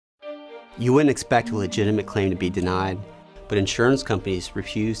You wouldn't expect a legitimate claim to be denied, but insurance companies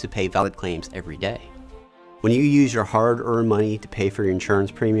refuse to pay valid claims every day. When you use your hard-earned money to pay for your insurance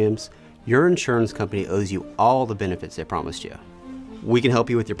premiums, your insurance company owes you all the benefits they promised you. We can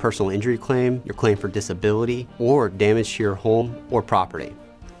help you with your personal injury claim, your claim for disability, or damage to your home or property.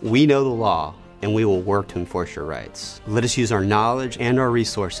 We know the law, and we will work to enforce your rights. Let us use our knowledge and our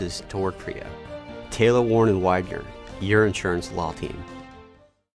resources to work for you. Taylor Warren Weidner, your insurance law team.